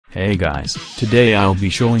Hey guys, today I'll be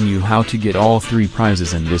showing you how to get all 3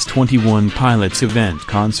 prizes in this 21 Pilots event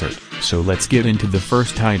concert, so let's get into the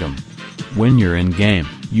first item. When you're in game,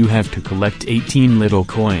 you have to collect 18 little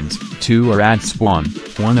coins, 2 are at spawn,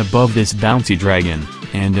 1 above this bouncy dragon,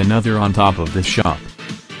 and another on top of the shop.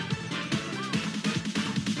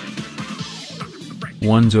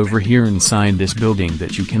 One's over here inside this building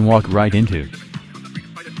that you can walk right into.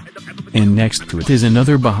 And next to it is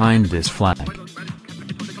another behind this flag.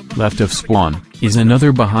 Left of spawn, is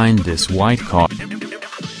another behind this white car.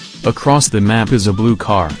 Across the map is a blue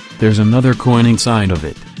car, there's another coin inside of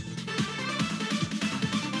it.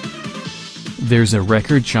 There's a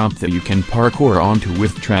record shop that you can parkour onto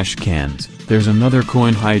with trash cans, there's another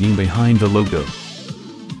coin hiding behind the logo.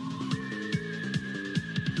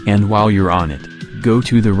 And while you're on it, go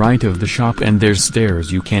to the right of the shop and there's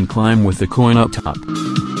stairs you can climb with the coin up top.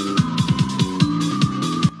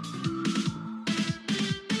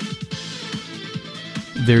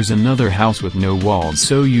 There's another house with no walls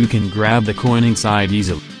so you can grab the coin inside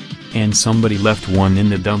easily. And somebody left one in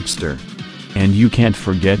the dumpster. And you can't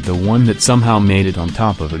forget the one that somehow made it on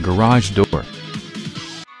top of a garage door.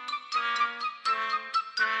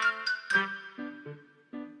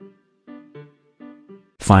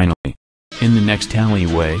 Finally, in the next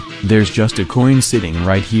alleyway, there's just a coin sitting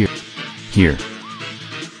right here. Here.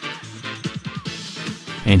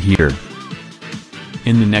 And here.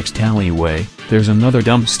 In the next alleyway, there's another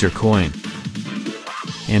dumpster coin.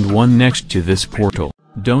 And one next to this portal.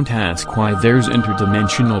 Don't ask why there's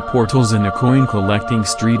interdimensional portals in a coin collecting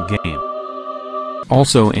street game.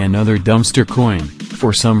 Also another dumpster coin,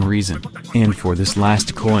 for some reason. And for this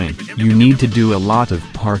last coin, you need to do a lot of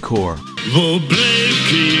parkour.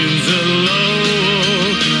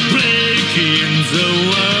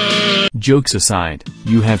 Jokes aside,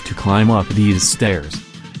 you have to climb up these stairs.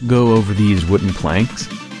 Go over these wooden planks.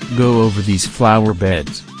 Go over these flower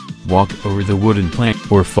beds. Walk over the wooden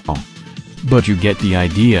plank or fall. But you get the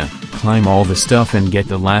idea, climb all the stuff and get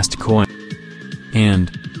the last coin. And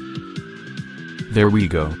there we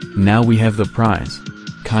go, now we have the prize.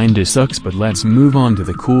 Kinda sucks, but let's move on to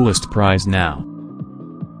the coolest prize now.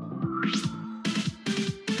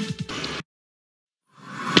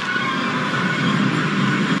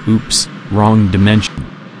 Oops, wrong dimension.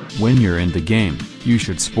 When you're in the game, you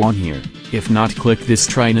should spawn here. If not, click this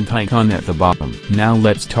trident icon at the bottom. Now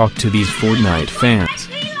let's talk to these Fortnite fans.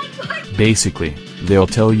 Basically, they'll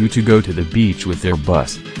tell you to go to the beach with their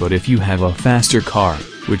bus, but if you have a faster car,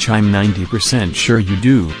 which I'm 90% sure you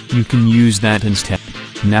do, you can use that instead.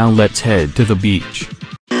 Now let's head to the beach.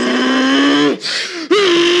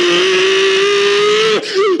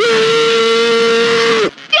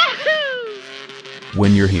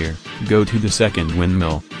 When you're here, go to the second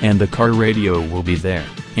windmill, and the car radio will be there,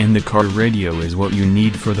 and the car radio is what you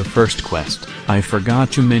need for the first quest. I forgot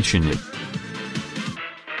to mention it.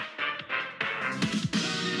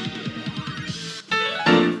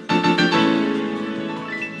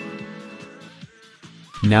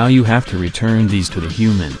 Now you have to return these to the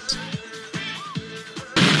humans.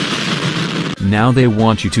 Now they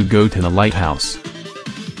want you to go to the lighthouse.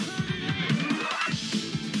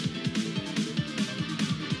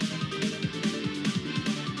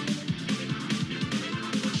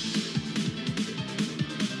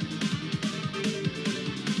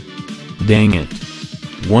 Dang it.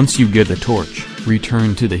 Once you get the torch,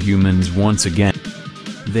 return to the humans once again.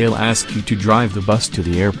 They'll ask you to drive the bus to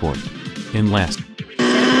the airport. Unless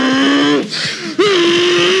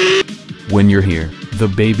when you're here, the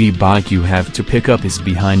baby bike you have to pick up is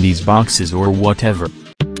behind these boxes or whatever.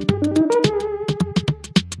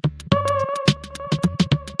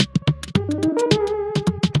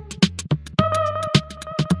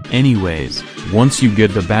 Anyways, once you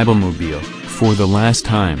get the Batmobile, for the last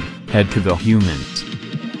time, head to the humans.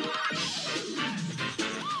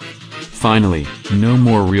 Finally, no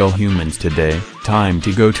more real humans today, time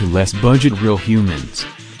to go to less budget real humans.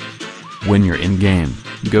 When you're in game,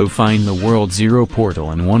 go find the World Zero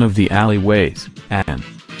portal in one of the alleyways, and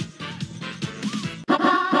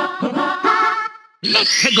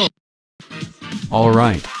let's go!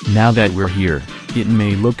 Alright, now that we're here, it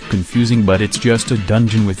may look confusing but it's just a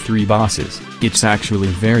dungeon with 3 bosses, it's actually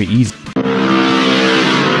very easy.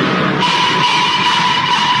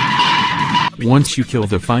 Once you kill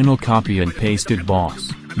the final copy and pasted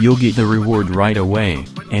boss, you'll get the reward right away,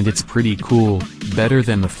 and it's pretty cool, better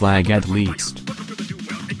than the flag at least.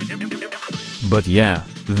 But yeah,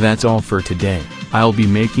 that's all for today. I'll be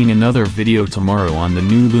making another video tomorrow on the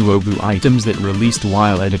new Luobu items that released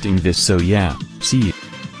while editing this, so yeah, see you.